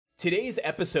Today's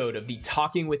episode of the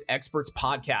Talking with Experts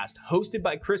podcast, hosted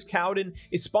by Chris Cowden,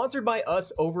 is sponsored by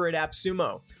us over at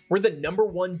AppSumo. We're the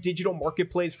 #1 digital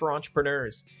marketplace for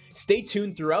entrepreneurs. Stay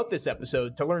tuned throughout this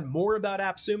episode to learn more about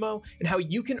AppSumo and how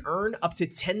you can earn up to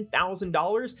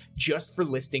 $10,000 just for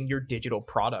listing your digital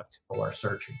product. People are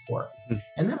searching for.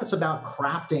 And then it's about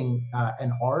crafting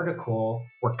an article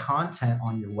or content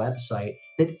on your website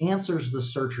that answers the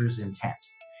searcher's intent.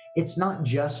 It's not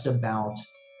just about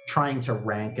trying to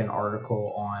rank an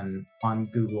article on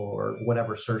Google or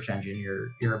whatever search engine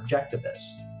your objective is.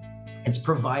 It's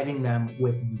providing them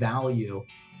with value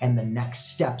and the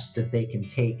next steps that they can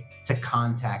take to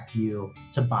contact you,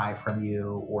 to buy from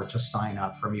you, or to sign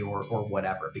up from you, or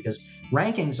whatever, because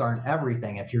rankings aren't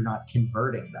everything if you're not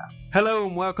converting them. Hello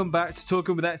and welcome back to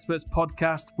Talking with Experts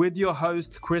podcast with your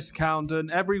host, Chris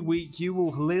Cowden. Every week you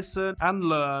will listen and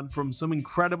learn from some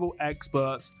incredible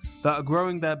experts that are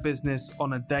growing their business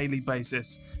on a daily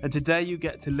basis. And today you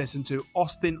get to listen to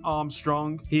Austin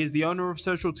Armstrong. He is the owner of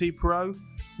Socialty Pro,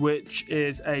 which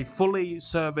is a fully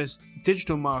serviced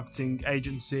digital marketing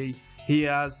agency. He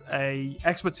has a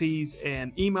expertise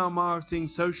in email marketing,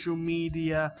 social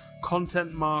media,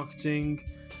 content marketing,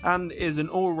 and is an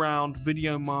all-round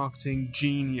video marketing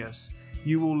genius.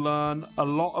 You will learn a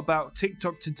lot about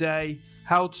TikTok today,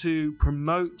 how to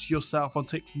promote yourself on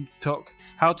TikTok,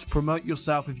 how to promote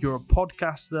yourself if you're a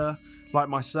podcaster like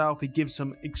myself. He gives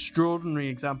some extraordinary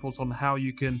examples on how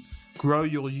you can grow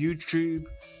your YouTube,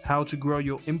 how to grow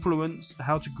your influence,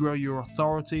 how to grow your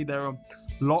authority. There are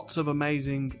lots of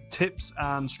amazing tips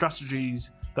and strategies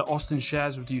that Austin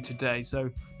shares with you today. So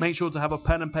make sure to have a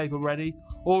pen and paper ready,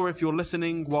 or if you're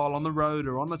listening while on the road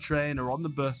or on the train or on the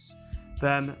bus,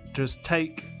 then just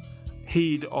take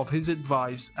heed of his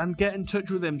advice and get in touch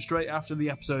with him straight after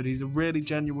the episode. He's a really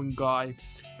genuine guy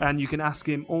and you can ask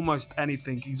him almost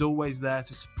anything. He's always there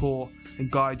to support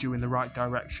and guide you in the right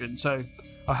direction. So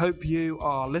I hope you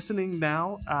are listening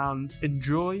now and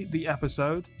enjoy the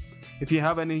episode. If you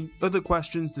have any other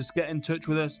questions, just get in touch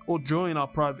with us or join our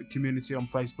private community on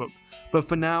Facebook. But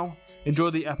for now,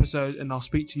 enjoy the episode and I'll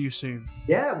speak to you soon.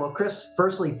 Yeah, well, Chris,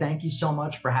 firstly, thank you so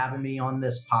much for having me on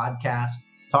this podcast,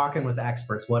 Talking with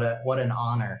Experts. What an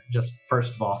honor, just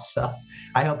first of all. So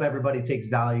I hope everybody takes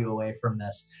value away from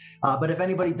this. But if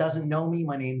anybody doesn't know me,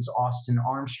 my name's Austin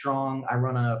Armstrong. I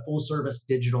run a full-service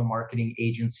digital marketing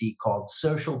agency called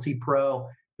Socialty Pro.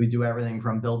 We do everything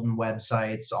from building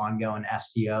websites, ongoing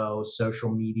SEO, social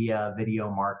media,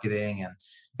 video marketing, and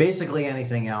basically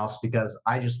anything else, because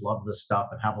I just love this stuff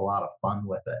and have a lot of fun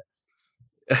with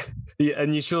it. Yeah,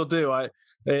 and you sure do.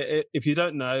 If you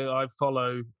don't know, I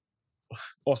follow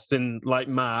Austin like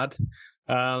mad,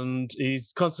 and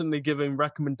he's constantly giving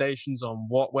recommendations on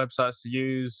what websites to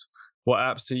use, what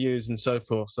apps to use, and so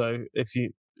forth. So if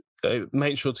you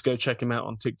make sure to go check him out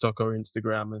on TikTok or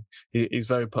Instagram, and he's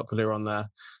very popular on there.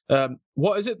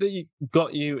 What is it that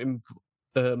got you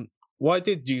in? Why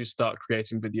did you start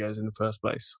creating videos in the first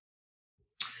place?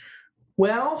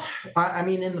 Well, I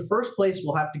mean, in the first place,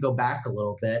 we'll have to go back a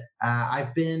little bit.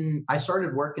 I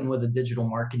started working with a digital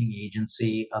marketing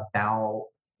agency about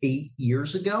 8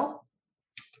 years ago.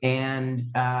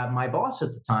 And my boss at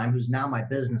the time, who's now my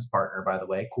business partner, by the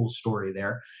way, cool story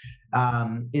there,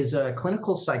 is a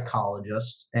clinical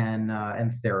psychologist and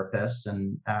therapist,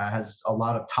 and has a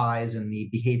lot of ties in the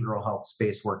behavioral health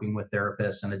space, working with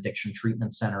therapists and addiction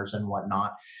treatment centers and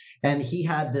whatnot. And he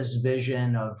had this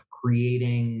vision of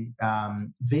creating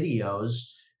videos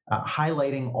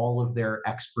highlighting all of their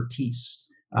expertise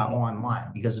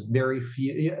online, because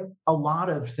a lot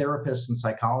of therapists and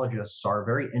psychologists are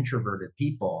very introverted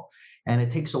people, and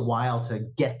it takes a while to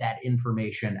get that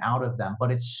information out of them. But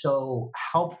it's so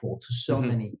helpful to so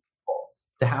many people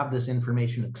to have this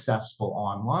information accessible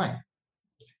online.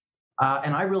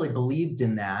 And I really believed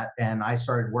in that, and I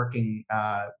started working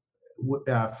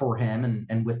for him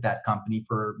and with that company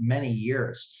for many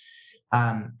years.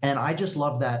 And I just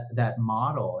love that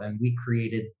model, and we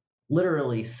created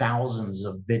literally thousands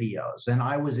of videos, and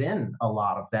I was in a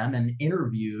lot of them and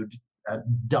interviewed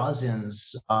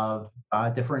dozens of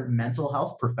different mental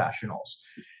health professionals.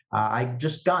 I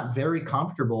just got very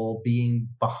comfortable being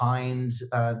behind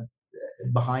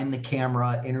the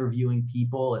camera, interviewing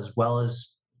people, as well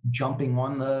as jumping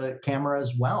on the camera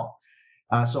as well.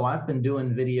 So I've been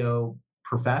doing video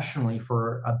professionally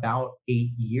for about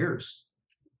 8 years.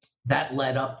 That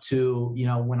led up to,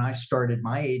 when I started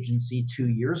my agency 2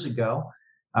 years ago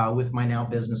with my now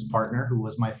business partner, who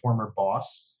was my former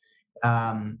boss.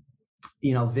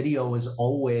 Video was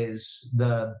always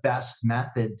the best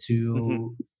method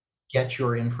to get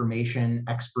your information,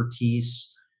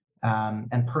 expertise,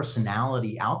 and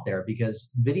personality out there, because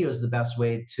video is the best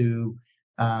way to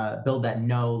build that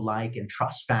know, like, and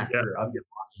trust factor of your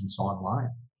audience online.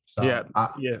 So, I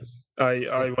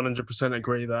 100%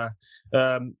 agree there.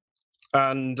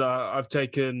 And I've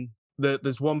taken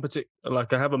there's one particular,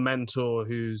 like I have a mentor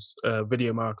who's a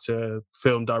video marketer,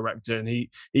 film director, and he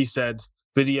said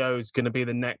video is going to be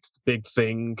the next big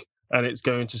thing, and it's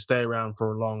going to stay around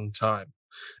for a long time.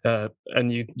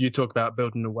 And you talk about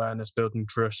building awareness, building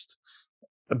trust,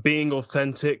 being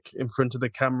authentic in front of the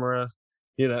camera.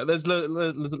 There's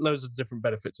loads of different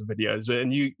benefits of videos,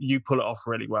 and you pull it off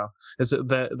really well.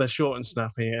 They're short and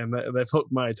snappy, and they've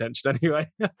hooked my attention anyway.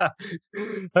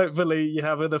 Hopefully, you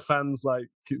have other fans like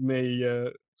me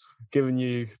giving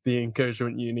you the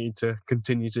encouragement you need to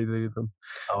continue to do them.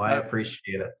 Oh, I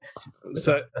appreciate it.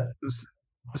 So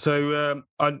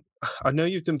I know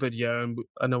you've done video,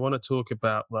 and I want to talk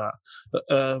about that.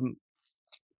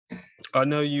 I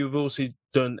know you've also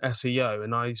done SEO,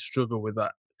 and I struggle with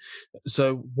that.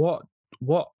 So what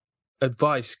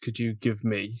advice could you give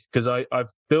me? Because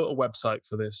I've built a website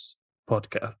for this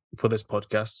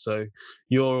podcast. So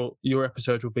your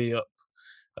episode will be up.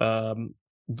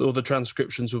 All the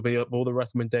transcriptions will be up. All the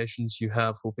recommendations you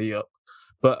have will be up.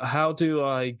 But how do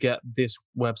I get this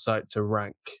website to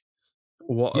rank?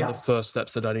 What are the first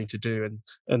steps that I need to do?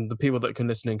 And the people that can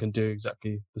listen in can do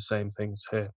exactly the same things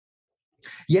here.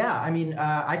 Yeah, I mean,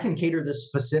 I can cater this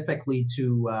specifically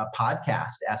to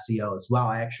podcast SEO as well.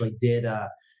 I actually did.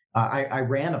 I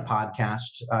ran a podcast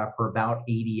for about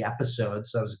 80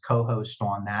 episodes. I was a co-host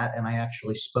on that, and I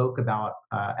actually spoke about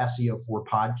SEO for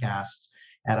podcasts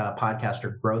at a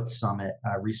Podcaster Growth Summit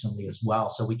recently as well.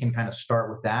 So we can kind of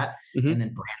start with that and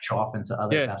then branch off into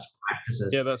other best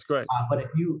practices. Yeah, that's great. But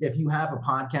if you have a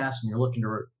podcast and you're looking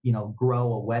to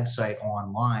grow a website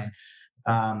online,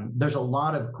 there's a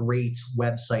lot of great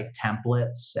website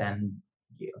templates and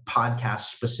podcast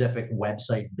specific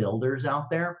website builders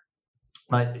out there.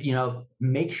 But,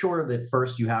 make sure that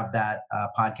first you have that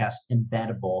podcast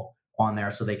embeddable on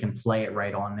there so they can play it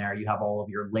right on there. You have all of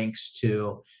your links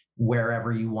to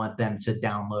wherever you want them to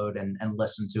download and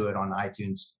listen to it on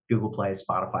iTunes, Google Play,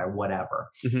 Spotify, whatever.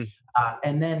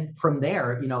 And then from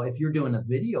there, if you're doing a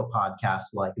video podcast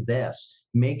like this,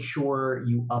 make sure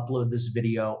you upload this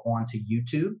video onto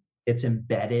YouTube. It's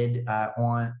embedded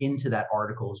into that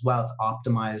article as well. It's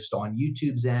optimized on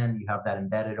YouTube's end. You have that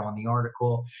embedded on the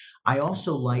article. I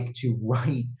also like to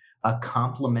write a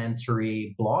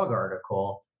complimentary blog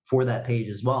article for that page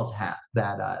as well to have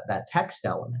that text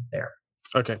element there.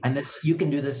 Okay. And you can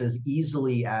do this as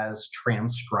easily as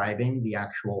transcribing the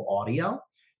actual audio,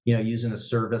 using a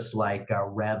service like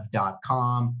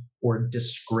rev.com, or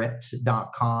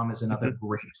Descript.com is another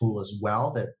great tool as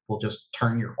well that will just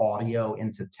turn your audio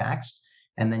into text.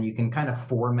 And then you can kind of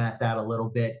format that a little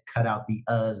bit, cut out the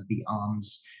uhs, the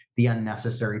ums, the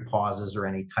unnecessary pauses or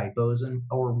any typos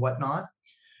or whatnot,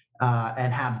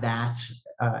 and have that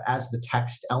as the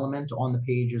text element on the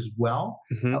page as well.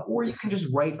 Or you can just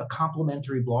write a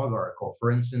complimentary blog article. For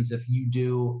instance, if you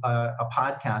do a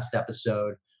podcast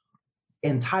episode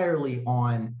entirely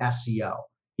on SEO,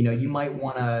 you might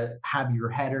want to have your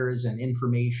headers and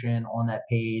information on that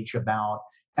page about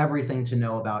everything to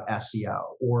know about SEO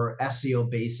or SEO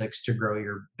basics to grow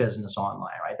your business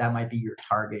online, right? That might be your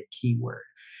target keyword.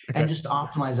 And just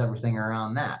optimize everything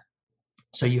around that.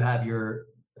 So you have your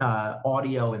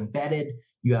audio embedded,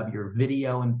 you have your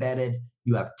video embedded,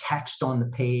 you have text on the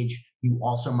page. You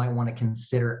also might want to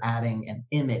consider adding an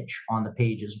image on the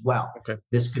page as well.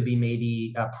 This could be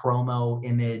maybe a promo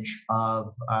image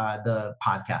of the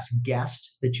podcast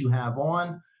guest that you have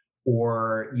on,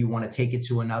 or you want to take it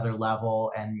to another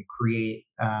level and create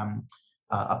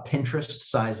a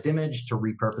Pinterest-sized image to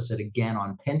repurpose it again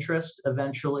on Pinterest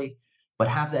eventually. But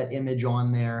have that image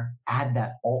on there, add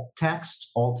that alt text.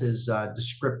 Alt is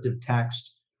descriptive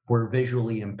text for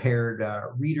visually impaired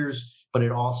readers, but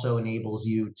it also enables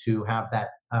you to have that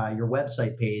your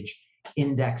website page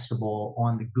indexable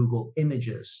on the Google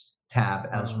Images tab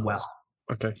as well.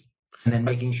 Okay. And then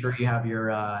making sure you have your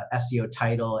SEO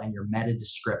title and your meta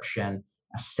description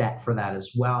set for that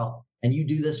as well. And you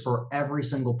do this for every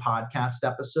single podcast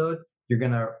episode. You're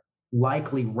going to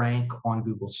likely rank on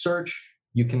Google search.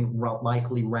 You can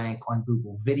likely rank on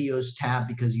Google Videos tab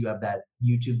because you have that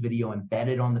YouTube video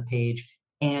embedded on the page.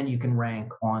 And you can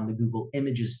rank on the Google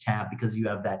Images tab because you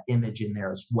have that image in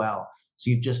there as well. So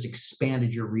you've just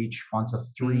expanded your reach onto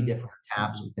 3 different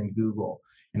tabs within Google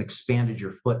and expanded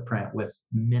your footprint with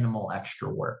minimal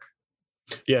extra work.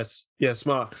 Yes,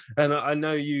 smart. And I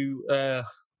know you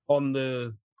on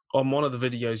one of the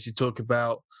videos you talk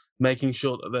about making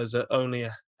sure that there's only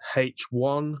a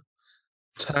H1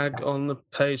 tag on the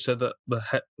page, so that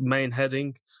the main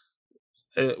heading,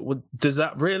 does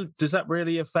that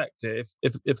really affect it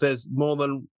if there's more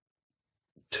than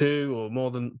two or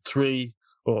more than three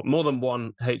or more than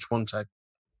one H1 tag?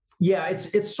 Yeah,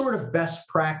 it's sort of best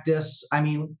practice. I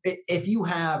mean, if you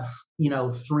have,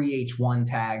 three H1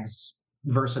 tags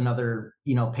versus another,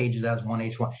 page that has one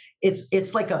H1,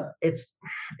 it's like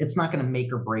it's not going to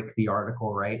make or break the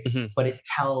article, right? Mm-hmm. But it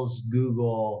tells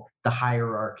Google the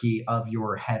hierarchy of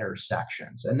your header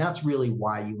sections. And that's really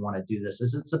why you want to do this,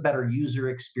 is it's a better user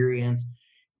experience.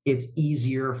 It's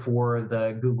easier for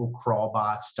the Google crawl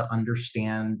bots to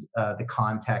understand the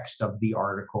context of the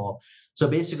article. So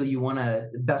basically, you want to,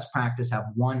 best practice, have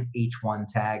one H1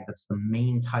 tag that's the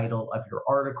main title of your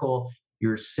article.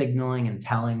 You're signaling and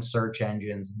telling search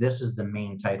engines, this is the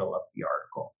main title of the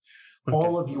article. Okay.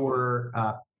 All of your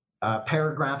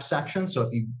paragraph sections, so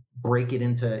if you break it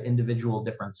into individual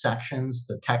different sections,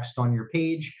 the text on your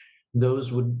page,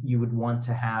 those you would want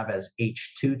to have as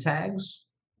H2 tags.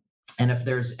 And if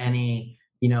there's any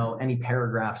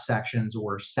paragraph sections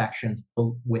or sections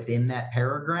within that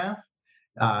paragraph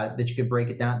that you could break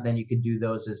it down, then you could do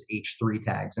those as H3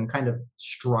 tags and kind of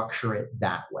structure it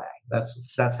that way.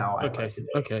 That's how I like to do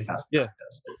it. Okay. Yeah.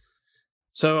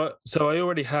 So I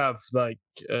already have I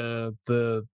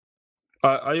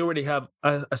already have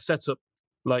a setup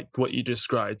like what you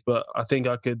described, but I think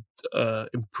I could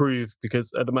improve,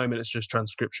 because at the moment it's just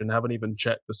transcription. I haven't even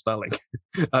checked the spelling.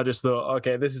 I just thought,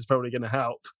 okay, this is probably going to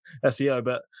help SEO,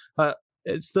 but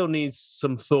it still needs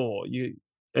some thought. You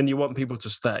want people to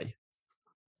stay.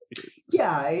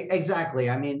 Yeah, exactly.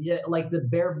 I mean, like the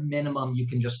bare minimum, you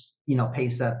can just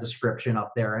paste that description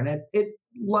up there, and it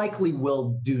likely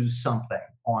will do something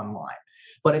online.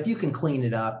 But if you can clean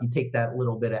it up, you take that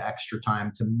little bit of extra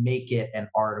time to make it an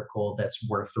article that's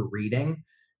worth reading,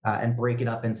 and break it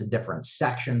up into different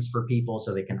sections for people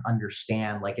so they can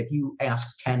understand. Like if you ask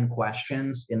 10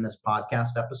 questions in this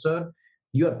podcast episode,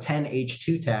 you have 10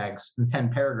 H2 tags and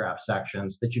 10 paragraph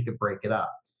sections that you could break it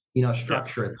up,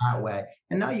 structure it that way.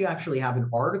 And now you actually have an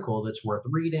article that's worth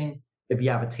reading. If you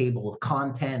have a table of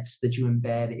contents that you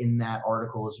embed in that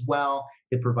article as well,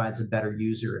 it provides a better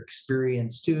user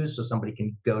experience too. So somebody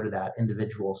can go to that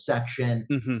individual section,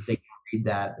 mm-hmm. They can read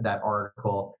that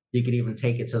article. You could even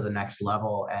take it to the next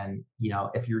level. And,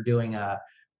 if you're doing a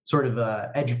sort of a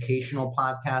educational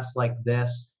podcast like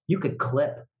this, you could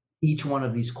clip each one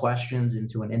of these questions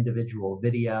into an individual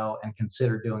video and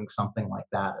consider doing something like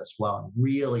that as well, and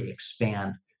really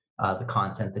expand the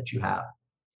content that you have.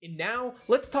 And now,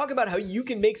 let's talk about how you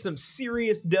can make some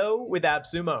serious dough with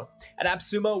AppSumo. At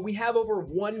AppSumo, we have over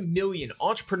 1 million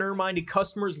entrepreneur-minded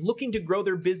customers looking to grow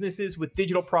their businesses with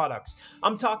digital products.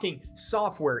 I'm talking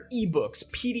software, ebooks,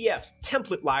 PDFs,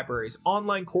 template libraries,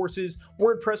 online courses,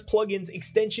 WordPress plugins,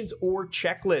 extensions, or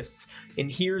checklists.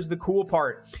 And here's the cool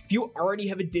part. If you already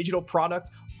have a digital product,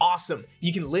 awesome.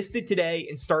 You can list it today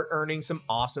and start earning some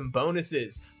awesome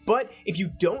bonuses. But if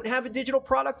you don't have a digital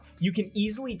product, you can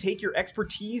easily take your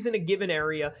expertise in a given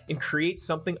area and create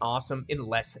something awesome in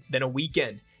less than a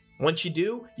weekend. Once you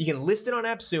do, you can list it on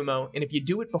AppSumo, and if you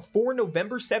do it before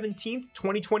November 17th,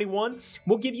 2021,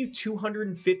 we'll give you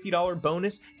 $250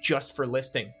 bonus just for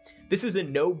listing. This is a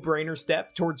no-brainer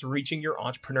step towards reaching your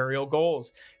entrepreneurial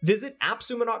goals. Visit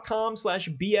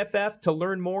appsumo.com/BFF to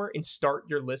learn more and start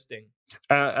your listing.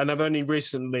 And I've only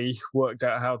recently worked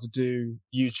out how to do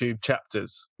YouTube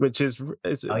chapters, which is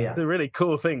a really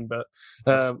cool thing, but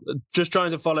just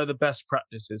trying to follow the best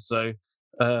practices. So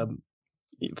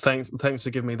thanks for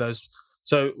giving me those.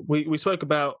 So we spoke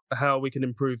about how we can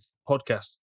improve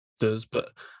podcasters, but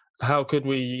how could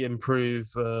we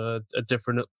improve a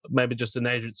different, maybe just an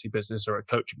agency business or a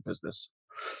coaching business?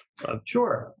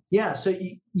 Sure. Yeah. So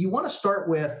you want to start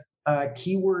with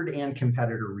keyword and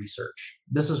competitor research.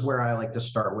 This is where I like to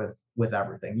start with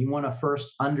everything. You want to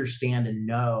first understand and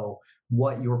know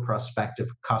what your prospective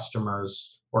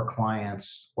customers or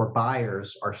clients or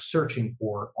buyers are searching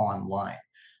for online.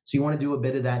 So you want to do a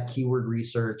bit of that keyword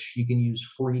research. You can use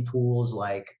free tools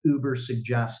like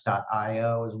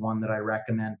ubersuggest.io is one that I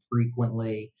recommend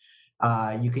frequently.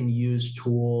 You can use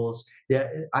tools.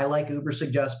 I like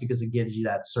Ubersuggest because it gives you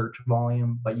that search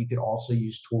volume, but you could also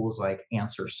use tools like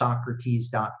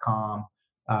AnswerSocrates.com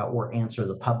or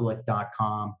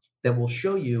AnswerThePublic.com that will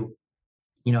show you,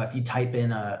 if you type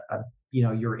in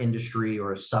your industry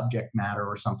or a subject matter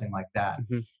or something like that,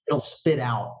 mm-hmm. It'll spit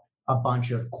out a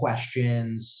bunch of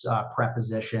questions,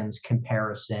 prepositions,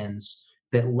 comparisons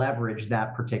that leverage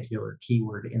that particular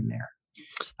keyword in there.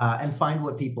 And find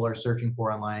what people are searching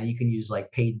for online. You can use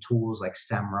like paid tools like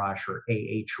SEMrush or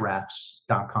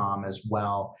ahrefs.com as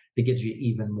well. That gives you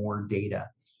even more data.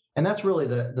 And that's really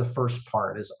the first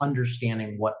part, is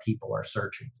understanding what people are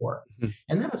searching for. Mhm.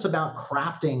 And then it's about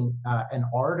crafting an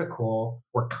article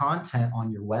or content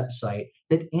on your website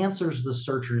that answers the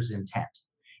searcher's intent.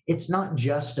 It's not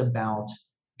just about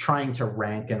trying to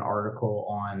rank an article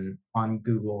on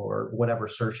Google or whatever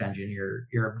search engine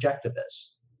your objective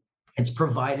is. It's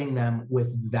providing them with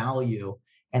value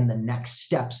and the next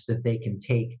steps that they can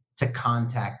take to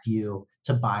contact you,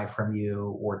 to buy from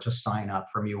you, or to sign up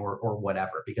from you, or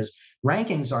whatever. Because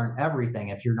rankings aren't everything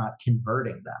if you're not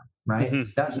converting them, right?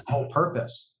 Mhm. That's the whole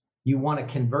purpose. You want to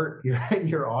convert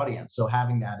your audience, so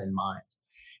having that in mind.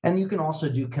 And you can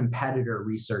also do competitor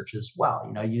research as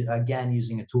well. You again,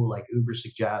 using a tool like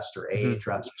Ubersuggest or Mhm.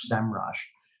 Ahrefs or SEMrush.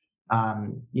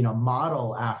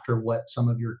 Model after what some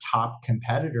of your top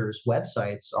competitors'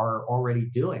 websites are already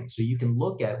doing. So you can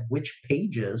look at which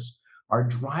pages are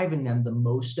driving them the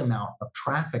most amount of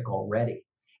traffic already.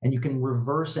 And you can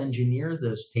reverse engineer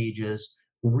those pages,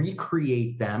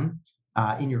 recreate them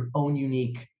in your own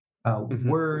unique Mhm.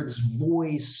 words,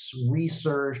 voice,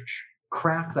 research,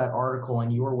 craft that article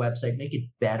on your website, make it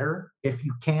better if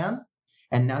you can.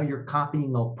 And now you're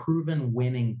copying a proven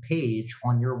winning page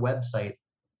on your website,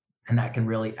 and that can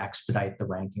really expedite the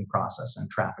ranking process and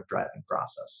traffic driving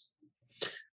process.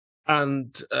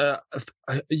 And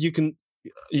you could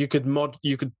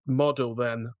model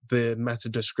then the meta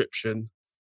description,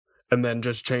 and then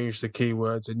just change the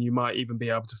keywords, and you might even be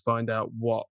able to find out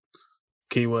what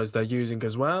keywords they're using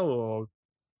as well. Or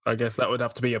I guess that would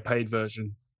have to be a paid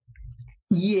version.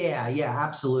 Yeah,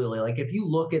 absolutely. Like if you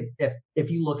look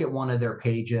at one of their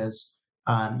pages,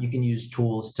 you can use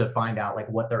tools to find out like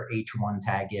what their H1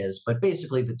 tag is. But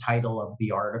basically, the title of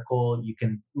the article, you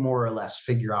can more or less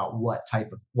figure out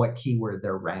what keyword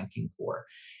they're ranking for.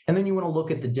 And then you want to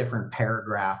look at the different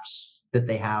paragraphs that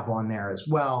they have on there as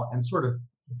well, and sort of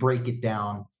break it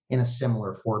down in a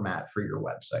similar format for your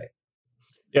website.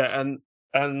 Yeah,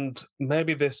 and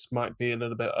maybe this might be a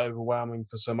little bit overwhelming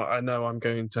for some. I know I'm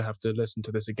going to have to listen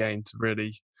to this again to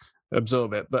really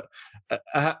absorb it. But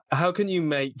how can you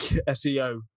make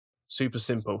SEO super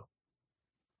simple?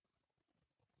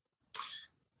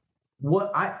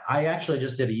 What I actually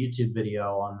just did a YouTube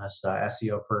video on this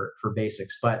SEO for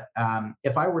basics. But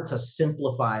if I were to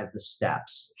simplify the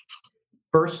steps,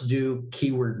 first do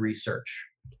keyword research.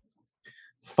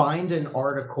 Find an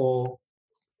article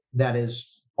that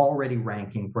is already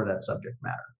ranking for that subject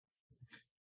matter.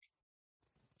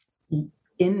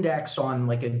 Index on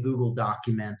like a Google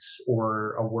document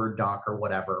or a Word doc or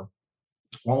whatever,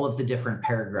 all of the different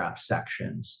paragraph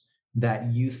sections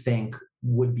that you think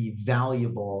would be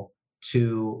valuable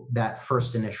to that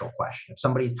first initial question. If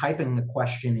somebody's typing a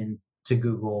question into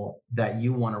Google that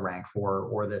you want to rank for,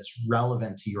 or that's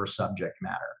relevant to your subject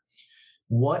matter,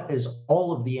 what is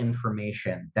all of the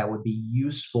information that would be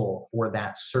useful for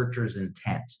that searcher's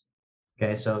intent?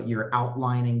 Okay, so you're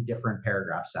outlining different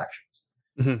paragraph sections.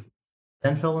 Mhm.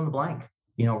 Then fill in the blank.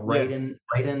 Write Yeah.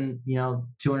 in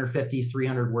 250,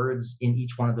 300 words in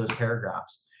each one of those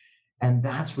paragraphs. And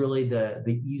that's really the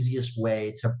easiest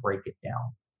way to break it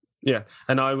down. Yeah,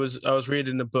 and I was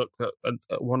reading a book that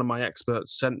one of my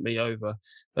experts sent me over,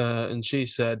 and she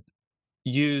said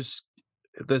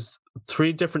there's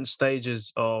 3 different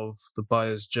stages of the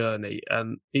buyer's journey,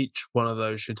 and each one of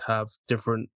those should have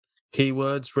different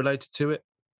keywords related to it.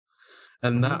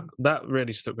 And Mhm. that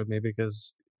really stuck with me,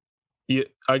 because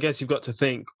I guess you've got to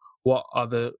think, what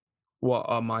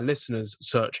are my listeners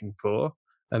searching for,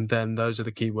 and then those are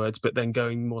the keywords. But then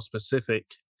going more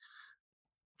specific.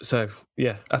 So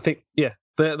yeah, I think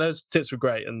those tips were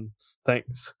great, and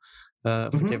thanks for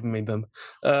Mhm. giving me them.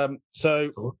 So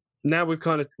Absolutely. now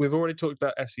we've already talked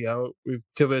about SEO. We've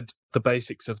covered the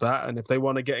basics of that, and if they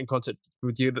want to get in contact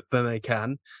with you, then they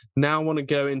can. Now I want to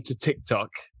go into TikTok,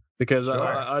 because Sure.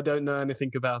 I don't know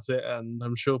anything about it, and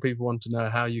I'm sure people want to know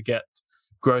how you get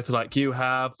growth like you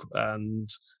have, and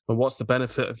what's the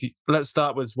benefit of you. Let's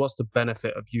start with, what's the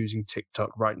benefit of using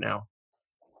TikTok right now?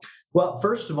 Well,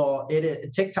 first of all,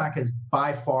 TikTok has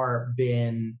by far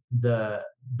been the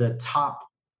top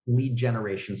lead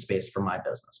generation space for my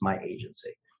business, my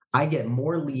agency. I get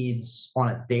more leads on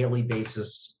a daily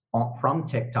basis from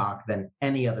TikTok than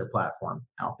any other platform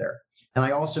out there. And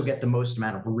I also get the most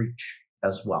amount of reach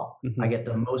as well. Mhm. I get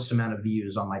the most amount of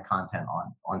views on my content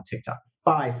on TikTok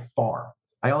by far.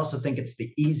 I also think it's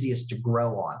the easiest to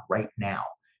grow on right now.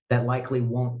 That likely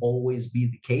won't always be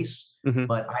the case, Mhm.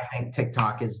 but I think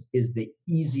TikTok is the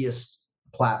easiest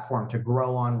platform to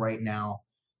grow on right now,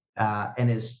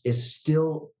 and is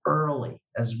still early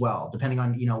as well. Depending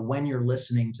on when you're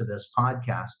listening to this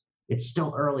podcast, it's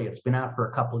still early. It's been out for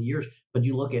a couple of years, but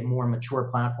you look at more mature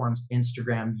platforms,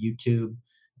 Instagram, YouTube,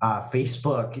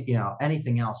 Facebook,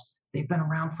 anything else. They've been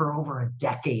around for over a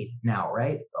decade now,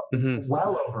 right? Mm-hmm.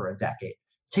 Well over a decade.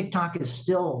 TikTok is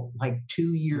still like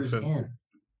 2 years in.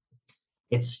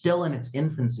 It's still in its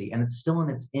infancy, and it's still in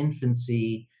its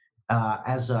infancy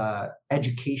as a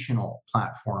educational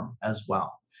platform as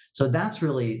well. So that's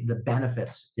really the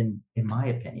benefits, in my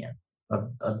opinion,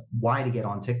 of why to get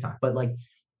on TikTok. But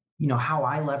how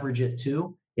I leverage it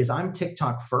too is I'm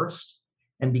TikTok first.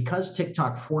 And because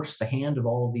TikTok forced the hand of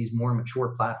all of these more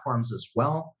mature platforms as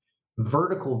well,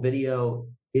 vertical video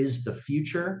is the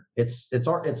future. It's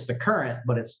the current,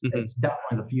 but it's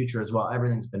definitely the future as well.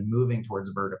 Everything's been moving towards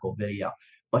vertical video.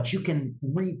 But you can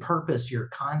repurpose your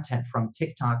content from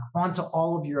TikTok onto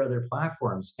all of your other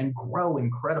platforms and grow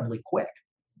incredibly quick.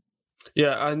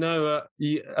 Yeah, I know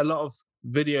a lot of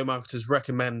video marketers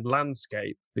recommend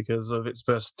landscape because of its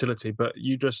versatility, but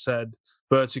you just said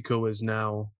vertical is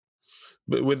now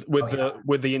with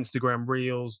the Instagram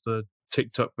Reels, the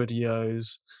TikTok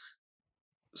videos.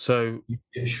 So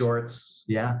YouTube Shorts,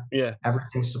 yeah, yeah,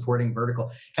 everything's supporting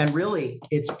vertical. And really,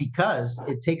 it's because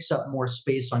it takes up more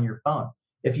space on your phone.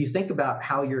 If you think about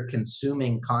how you're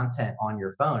consuming content on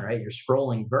your phone, right? You're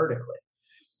scrolling vertically.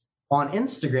 On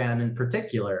Instagram in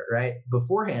particular, right?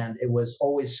 Beforehand, it was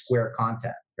always square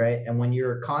content, right? And when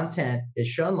your content is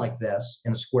shown like this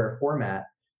in a square format,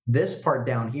 this part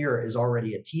down here is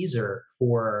already a teaser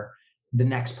for the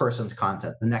next person's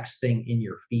content, the next thing in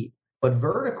your feed. But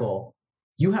vertical,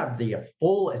 you have the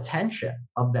full attention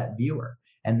of that viewer.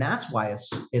 And that's why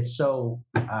it's so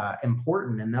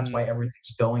important, and that's why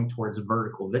everything's going towards a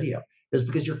vertical video, is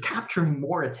because you're capturing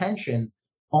more attention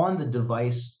on the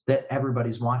device that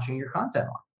everybody's watching your content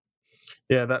on.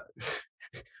 Yeah, that.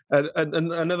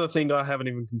 And another thing I haven't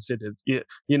even considered,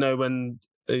 when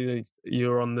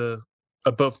you're on the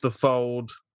above the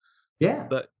fold. Yeah.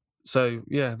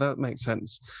 That makes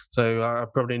sense. So I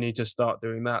probably need to start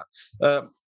doing that.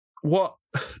 What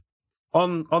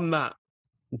on that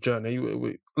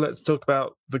journey? Let's talk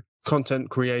about the content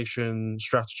creation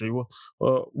strategy.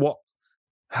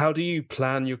 How do you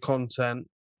plan your content?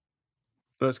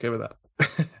 Let's go with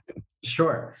that.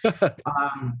 Sure.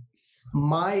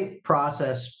 My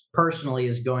process personally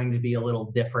is going to be a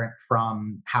little different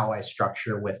from how I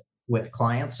structure with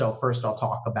clients. So first I'll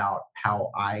talk about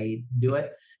how I do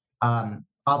it. I've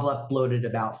uploaded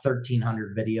about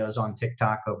 1,300 videos on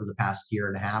TikTok over the past year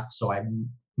and a half. So I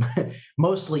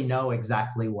mostly know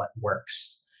exactly what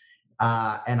works.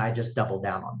 And I just double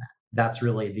down on that. That's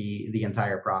really the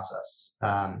entire process.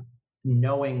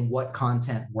 Knowing what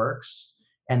content works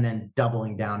and then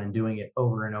doubling down and doing it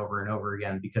over and over and over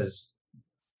again, because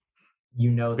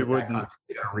that content's going to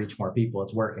reach more people.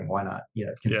 It's working. Why not,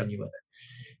 continue with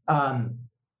it?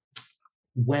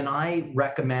 When I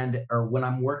recommend, or when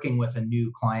I'm working with a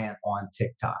new client on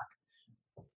TikTok,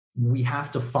 we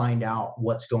have to find out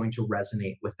what's going to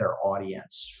resonate with their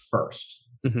audience first.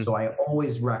 Mm-hmm. So I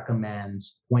always recommend,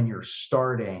 when you're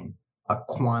starting, a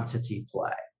quantity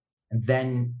play. And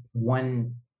then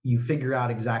when you figure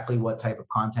out exactly what type of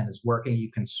content is working,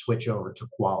 you can switch over to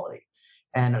quality.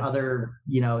 And other,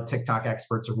 TikTok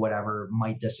experts or whatever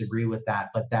might disagree with that,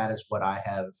 but that is what I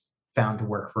have found to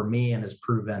work for me and has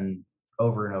proven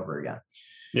over and over again.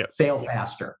 Yeah. Fail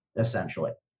faster,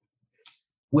 essentially.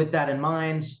 With that in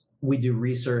mind, we do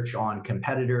research on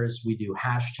competitors. We do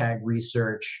hashtag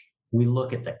research. We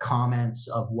look at the comments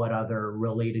of what other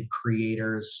related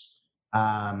creators,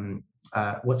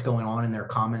 what's going on in their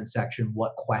comment section,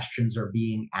 what questions are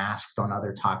being asked on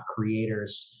other top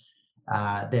creators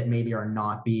that maybe are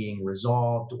not being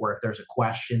resolved, or if there's a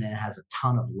question and it has a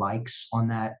ton of likes on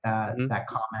that that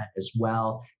comment as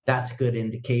well, that's a good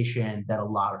indication that a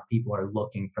lot of people are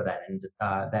looking for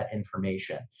that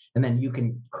information. And then you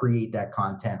can create that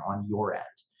content on your end.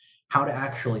 How to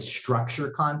actually structure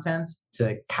content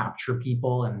to capture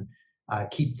people and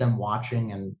keep them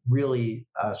watching, and really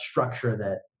structure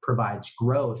that provides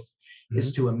growth,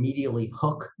 is to immediately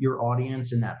hook your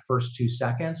audience in that first 2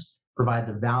 seconds, provide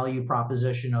the value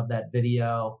proposition of that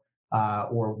video,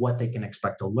 or what they can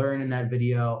expect to learn in that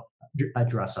video,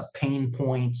 address a pain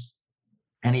point,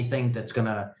 anything that's going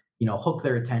to hook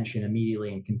their attention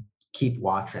immediately and can keep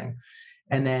watching,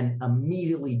 and then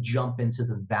immediately jump into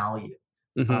the value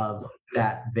of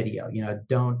that video.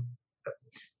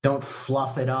 Don't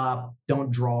fluff it up, don't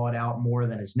draw it out more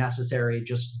than is necessary,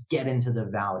 just get into the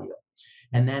value.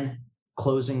 And then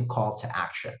closing call to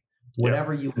action,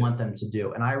 whatever you want them to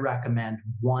do. And I recommend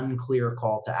one clear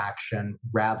call to action,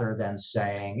 rather than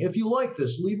saying, if you like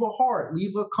this, leave a heart,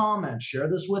 leave a comment, share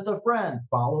this with a friend,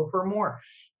 follow for more.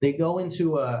 They go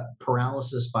into a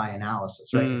paralysis by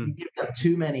analysis, right? If you give them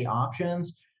too many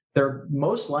options, they're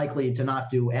most likely to not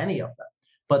do any of them,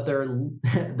 but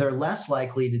they're less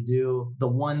likely to do the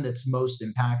one that's most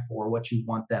impactful or what you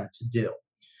want them to do.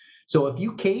 So if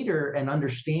you cater and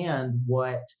understand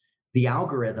what the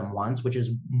algorithm wants, which is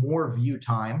more view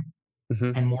time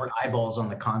and more eyeballs on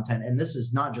the content, and this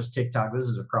is not just TikTok, this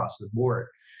is across the board.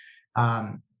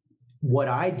 What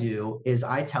I do is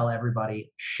I tell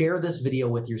everybody, share this video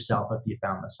with yourself if you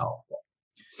found this helpful,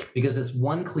 because it's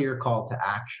one clear call to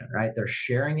action, right? They're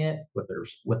sharing it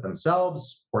with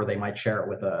themselves, or they might share it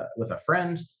with a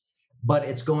friend, but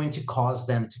it's going to cause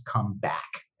them to come back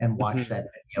and watch that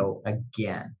video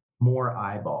again, more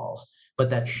eyeballs. But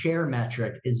that share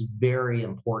metric is very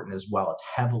important as well. It's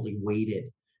heavily weighted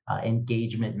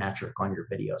engagement metric on your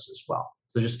videos as well.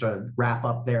 So just to wrap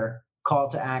up there, call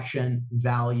to action,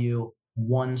 value,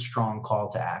 one strong call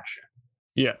to action.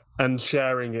 Yeah, and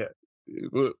sharing it.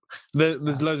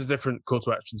 There's loads of different call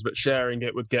to actions, but sharing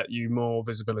it would get you more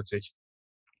visibility.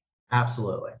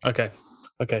 Absolutely. Okay.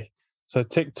 So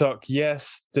TikTok,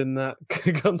 yes. Done that.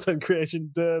 Content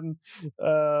creation, done.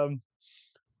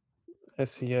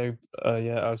 SEO,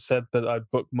 yeah, I've said that I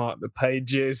bookmarked the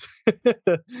pages.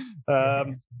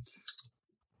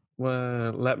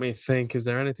 Well, let me think. Is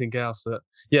there anything else that...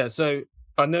 Yeah, so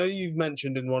I know you've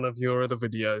mentioned in one of your other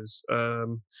videos,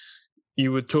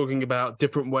 you were talking about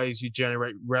different ways you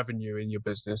generate revenue in your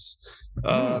business.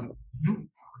 I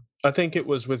think it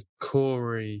was with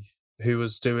Corey, who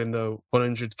was doing the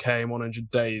 100K in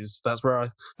 100 days. That's where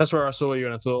I saw you,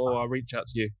 and I thought, I'll reach out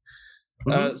to you.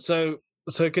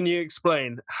 So can you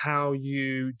explain how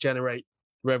you generate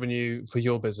revenue for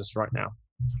your business right now?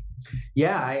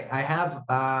 Yeah, I have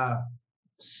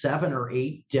 7 or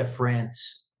 8 different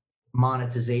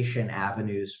monetization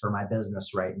avenues for my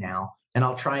business right now, and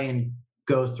I'll try and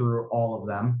go through all of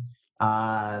them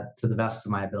to the best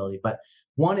of my ability. But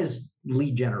one is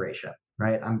lead generation,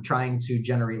 right? I'm trying to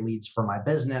generate leads for my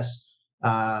business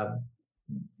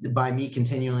by me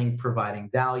continually providing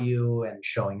value and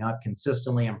showing up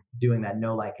consistently. I'm doing that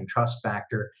know, like, and trust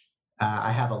factor.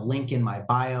 I have a link in my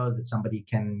bio that somebody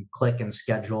can click and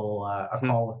schedule a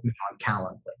call with me on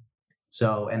Calendly.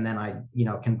 So, and then I,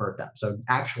 convert them. So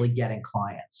actually getting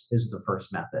clients is the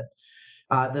first method.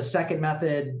 The second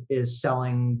method is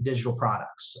selling digital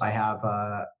products. I have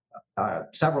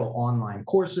several online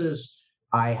courses.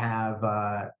 I have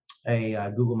a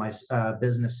Google My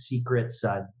Business Secrets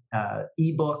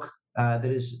ebook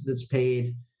that's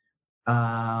paid.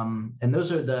 And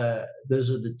those are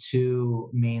the 2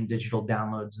 main digital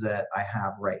downloads that I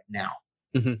have right now.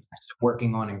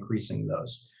 Working on increasing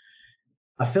those.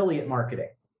 Affiliate marketing.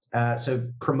 So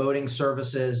promoting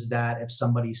services that if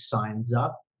somebody signs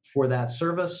up for that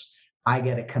service, I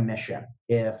get a commission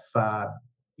if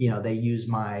they use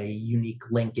my unique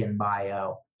link in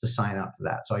bio to sign up for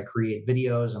that. So I create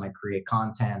videos and I create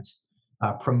content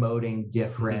promoting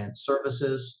different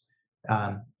services.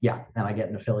 And I get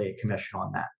an affiliate commission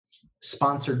on that.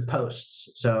 Sponsored posts.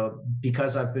 So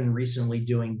because I've been recently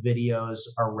doing videos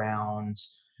around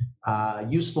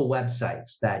useful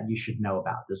websites that you should know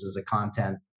about. This is a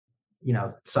content,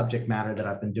 subject matter that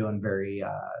I've been doing very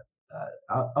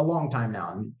a long time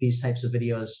now. And these types of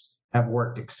videos have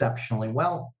worked exceptionally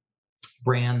well.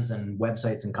 Brands and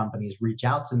websites and companies reach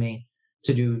out to me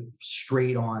to do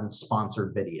straight on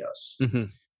sponsored videos.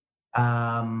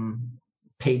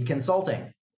 Paid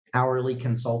consulting, hourly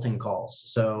consulting calls.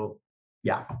 So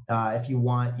if you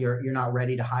want, you're not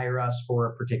ready to hire us for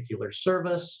a particular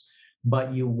service,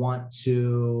 but you want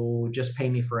to just pay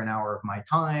me for an hour of my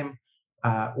time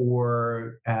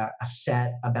or a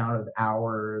set amount of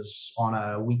hours on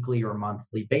a weekly or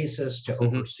monthly basis to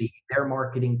oversee their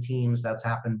marketing teams. That's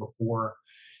happened before.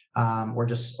 Or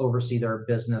just oversee their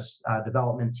business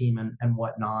development team and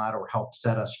whatnot, or help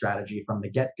set a strategy from the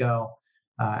get-go.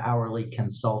 Hourly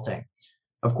consulting.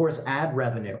 Of course, ad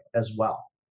revenue as well.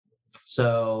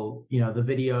 So, the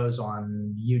videos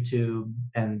on YouTube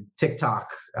and TikTok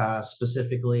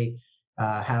specifically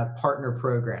have partner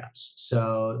programs.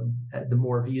 So the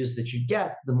more views that you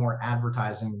get, the more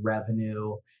advertising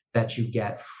revenue that you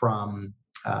get from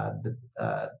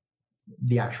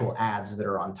the actual ads that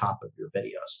are on top of your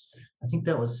videos. I think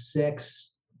that was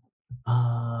 6.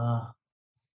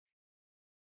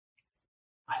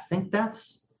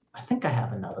 I think I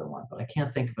have another one, but I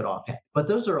can't think of it offhand. But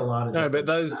those are a lot of. No, but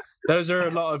those are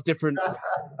a lot of different.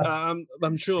 I'm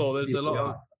sure there's a lot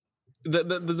of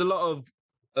there's a lot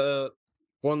of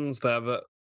ones there that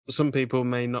some people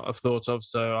may not have thought of.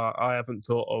 So I haven't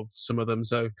thought of some of them.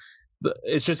 So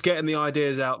it's just getting the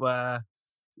ideas out there,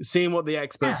 seeing what the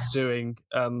experts are doing,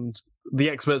 and the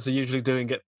experts are usually doing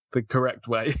it the correct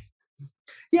way.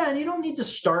 Yeah, and you don't need to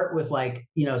start with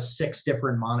 6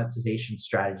 different monetization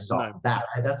strategies off the bat,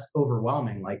 right? That's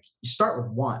overwhelming. Like you start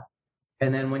with one.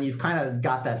 And then when you've kind of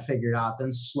got that figured out,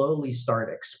 then slowly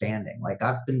start expanding. Like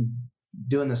I've been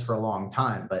doing this for a long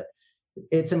time, but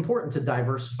it's important to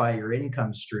diversify your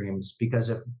income streams because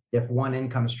if one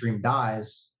income stream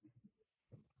dies,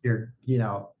 you're, I don't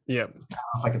know if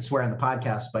I could swear on the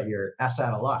podcast, but you're out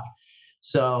of luck.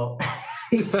 So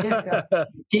keep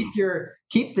the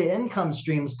income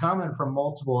streams coming from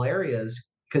multiple areas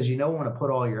because you don't want to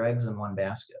put all your eggs in one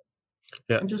basket.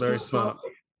 Yeah, very smart.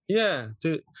 Yeah.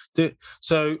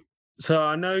 So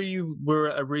I know you were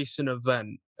at a recent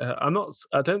event. I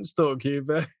don't stalk you,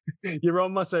 but you're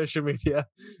on my social media.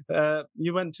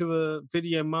 You went to a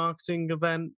video marketing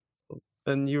event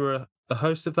and you were a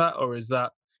host of that, or is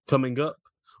that coming up?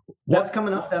 That's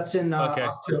coming up. That's in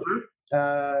October.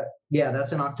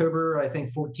 That's in October, I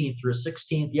think 14th through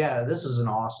 16th. Yeah, this is an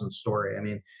awesome story. I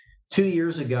mean, 2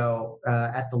 years ago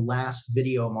at the last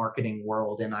Video Marketing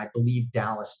World in, I believe,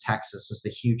 Dallas, Texas, is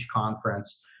the huge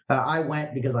conference. I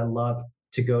went because I love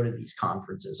to go to these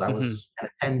conferences. I was an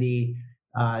attendee,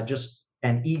 just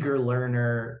an eager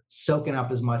learner, soaking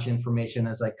up as much information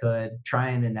as I could,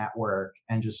 trying to network,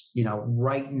 and just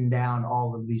writing down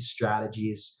all of these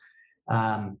strategies.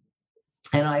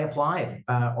 And I applied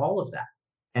all of that.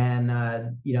 And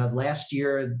last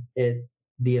year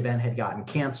the event had gotten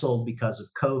canceled because of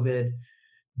COVID,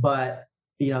 but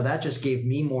that just gave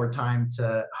me more time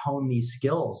to hone these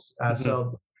skills.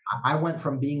 So I went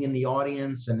from being in the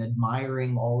audience and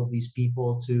admiring all of these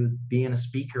people to being a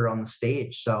speaker on the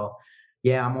stage. So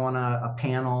yeah, I'm on a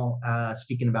panel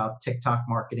speaking about TikTok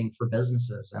marketing for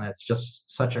businesses, and it's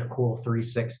just such a cool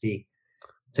 360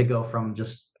 to go from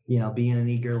just being an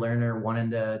eager learner, wanting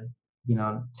to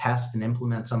test and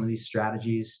implement some of these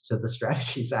strategies to the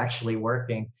strategies actually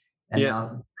working, and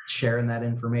now sharing that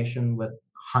information with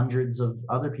hundreds of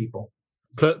other people.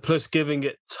 Plus giving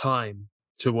it time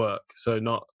to work, so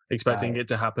not expecting it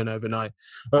to happen overnight.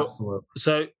 Absolutely.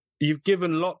 So you've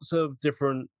given lots of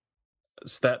different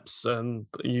steps, and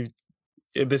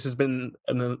this has been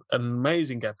an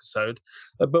amazing episode.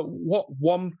 But what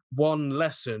one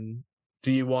lesson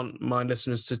do you want my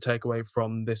listeners to take away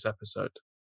from this episode?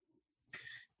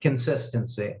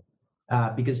 Consistency.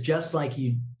 Because just like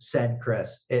you said,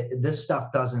 Chris, this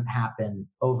stuff doesn't happen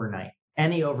overnight.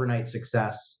 Any overnight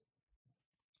success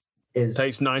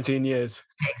takes 19 years.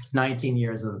 Takes 19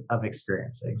 years of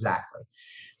experience. Exactly.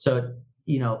 So,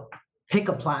 pick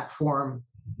a platform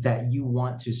that you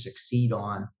want to succeed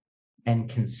on and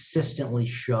consistently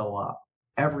show up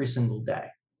every single day,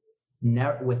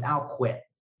 without quit.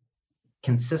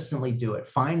 Consistently do it.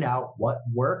 Find out what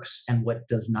works and what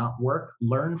does not work.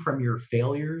 Learn from your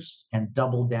failures and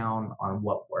double down on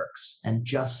what works, and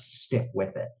just stick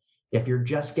with it. If you're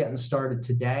just getting started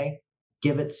today,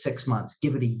 give it 6 months,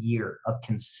 give it a year of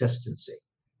consistency,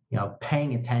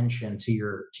 paying attention to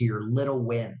your little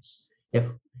wins.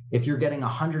 If you're getting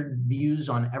 100 views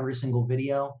on every single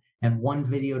video and one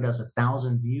video does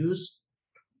 1,000 views,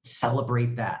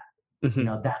 celebrate that.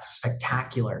 That's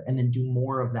spectacular. And then do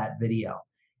more of that video,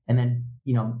 and then,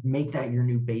 make that your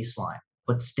new baseline,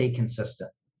 but stay consistent.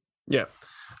 Yeah.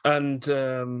 And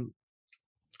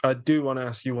I do want to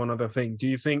ask you one other thing. Do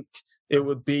you think it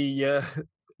would be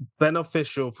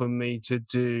beneficial for me to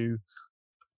do,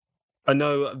 I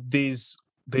know these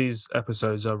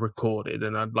episodes are recorded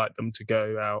and I'd like them to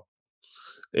go out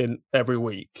in every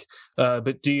week,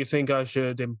 but do you think I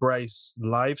should embrace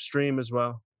live stream as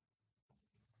well?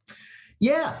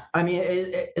 Yeah, I mean,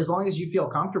 as long as you feel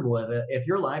comfortable with it. If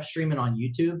you're live streaming on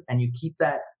YouTube and you keep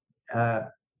that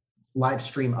live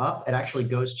stream up, it actually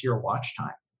goes to your watch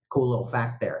time. Cool little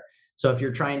fact there. So if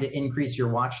you're trying to increase your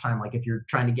watch time, like if you're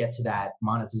trying to get to that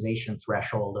monetization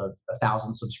threshold of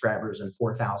 1,000 subscribers and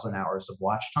 4,000 hours of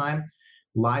watch time,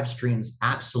 live streams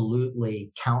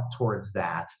absolutely count towards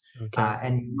that. Okay.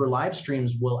 And your live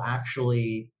streams will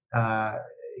actually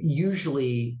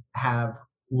usually have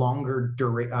longer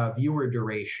viewer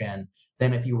duration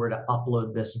than if you were to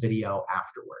upload this video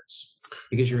afterwards,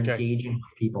 because you're engaging with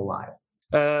people live.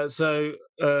 So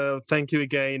thank you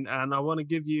again, and I want to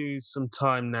give you some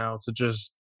time now to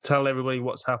just tell everybody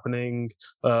what's happening,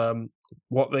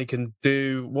 what they can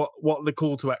do, what the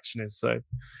call to action is. So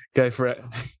go for it.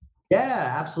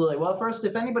 Yeah, absolutely. Well, first,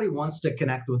 if anybody wants to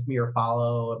connect with me or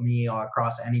follow me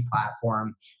across any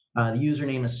platform, the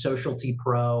username is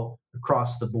SocialtyPro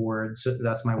across the board. So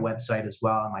that's my website as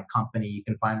well, and my company. You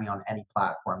can find me on any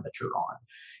platform that you're on.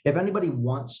 If anybody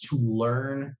wants to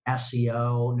learn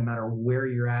SEO, no matter where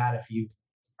you're at, if you've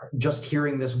just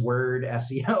hearing this word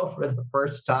SEO for the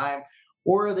first time,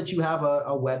 or that you have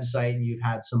a website and you've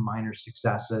had some minor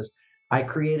successes, I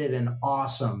created an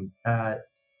awesome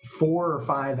 4 or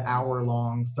 5 hour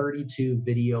long 32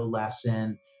 video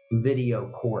lesson video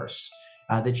course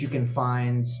that you can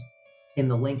find in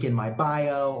the link in my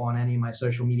bio, on any of my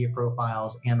social media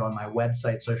profiles, and on my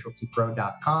website,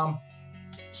 socialtpro.com.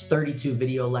 It's 32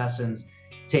 video lessons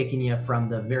taking you from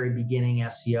the very beginning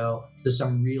SEO to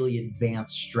some really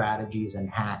advanced strategies and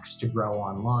hacks to grow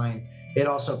online. It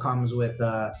also comes with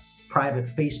a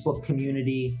private Facebook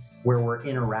community where we're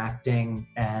interacting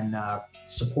and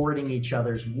supporting each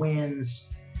other's wins,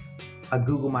 a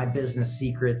Google My Business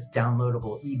Secrets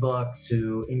downloadable ebook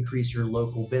to increase your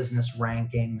local business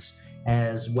rankings,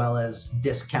 as well as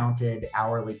discounted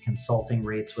hourly consulting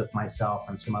rates with myself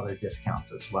and some other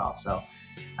discounts as well. So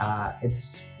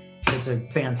it's a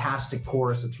fantastic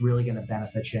course. It's really going to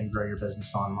benefit you and grow your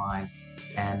business online.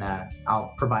 And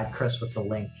I'll provide Chris with the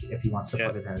link if he wants to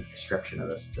put it in the description of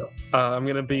this too. I'm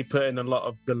going to be putting a lot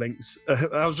of the links.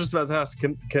 I was just about to ask,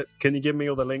 can you give me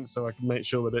all the links so I can make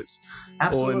sure that it's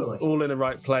all in the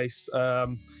right place? I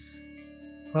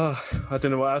don't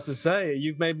know what else to say.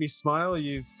 You've made me smile.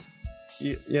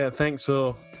 Yeah, thanks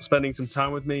for spending some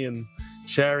time with me and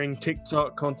sharing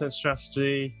TikTok, content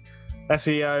strategy,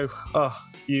 SEO.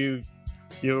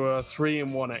 You're a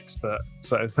 3-in-1 expert,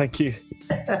 so thank you.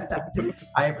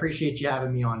 I appreciate you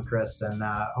having me on, Chris, and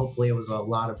hopefully it was a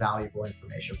lot of valuable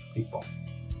information for people.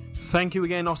 Thank you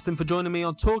again, Austin, for joining me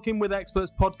on Talking with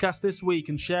Experts podcast this week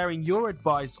and sharing your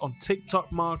advice on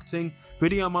TikTok marketing,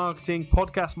 video marketing,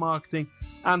 podcast marketing,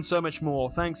 and so much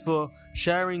more. Thanks for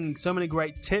sharing so many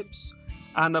great tips,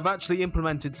 and I've actually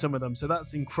implemented some of them, so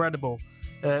that's incredible.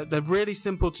 They're really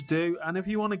simple to do, and if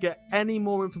you want to get any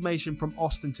more information from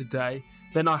Austin today,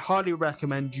 then I highly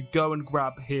recommend you go and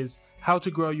grab his How to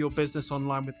Grow Your Business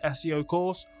Online with SEO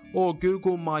course or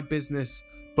Google My Business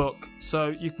book. So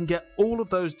you can get all of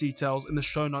those details in the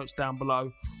show notes down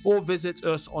below, or visit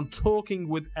us on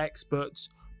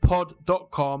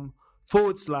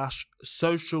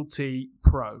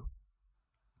talkingwithexpertspod.com/socialtpro.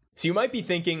 So you might be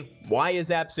thinking, why is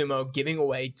AppSumo giving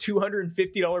away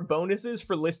 $250 bonuses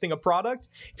for listing a product?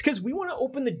 It's because we want to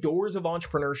open the doors of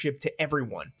entrepreneurship to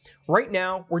everyone. Right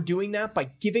now, we're doing that by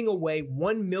giving away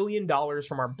 $1 million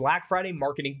from our Black Friday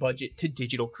marketing budget to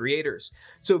digital creators.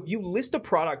 So if you list a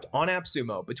product on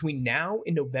AppSumo between now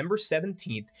and November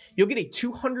 17th, you'll get a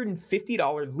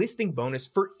 $250 listing bonus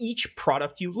for each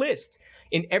product you list.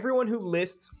 And everyone who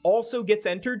lists also gets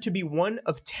entered to be one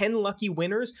of 10 lucky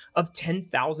winners of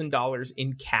 $10,000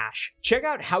 in cash. Check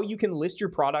out how you can list your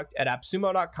product at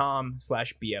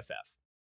appsumo.com/BFF.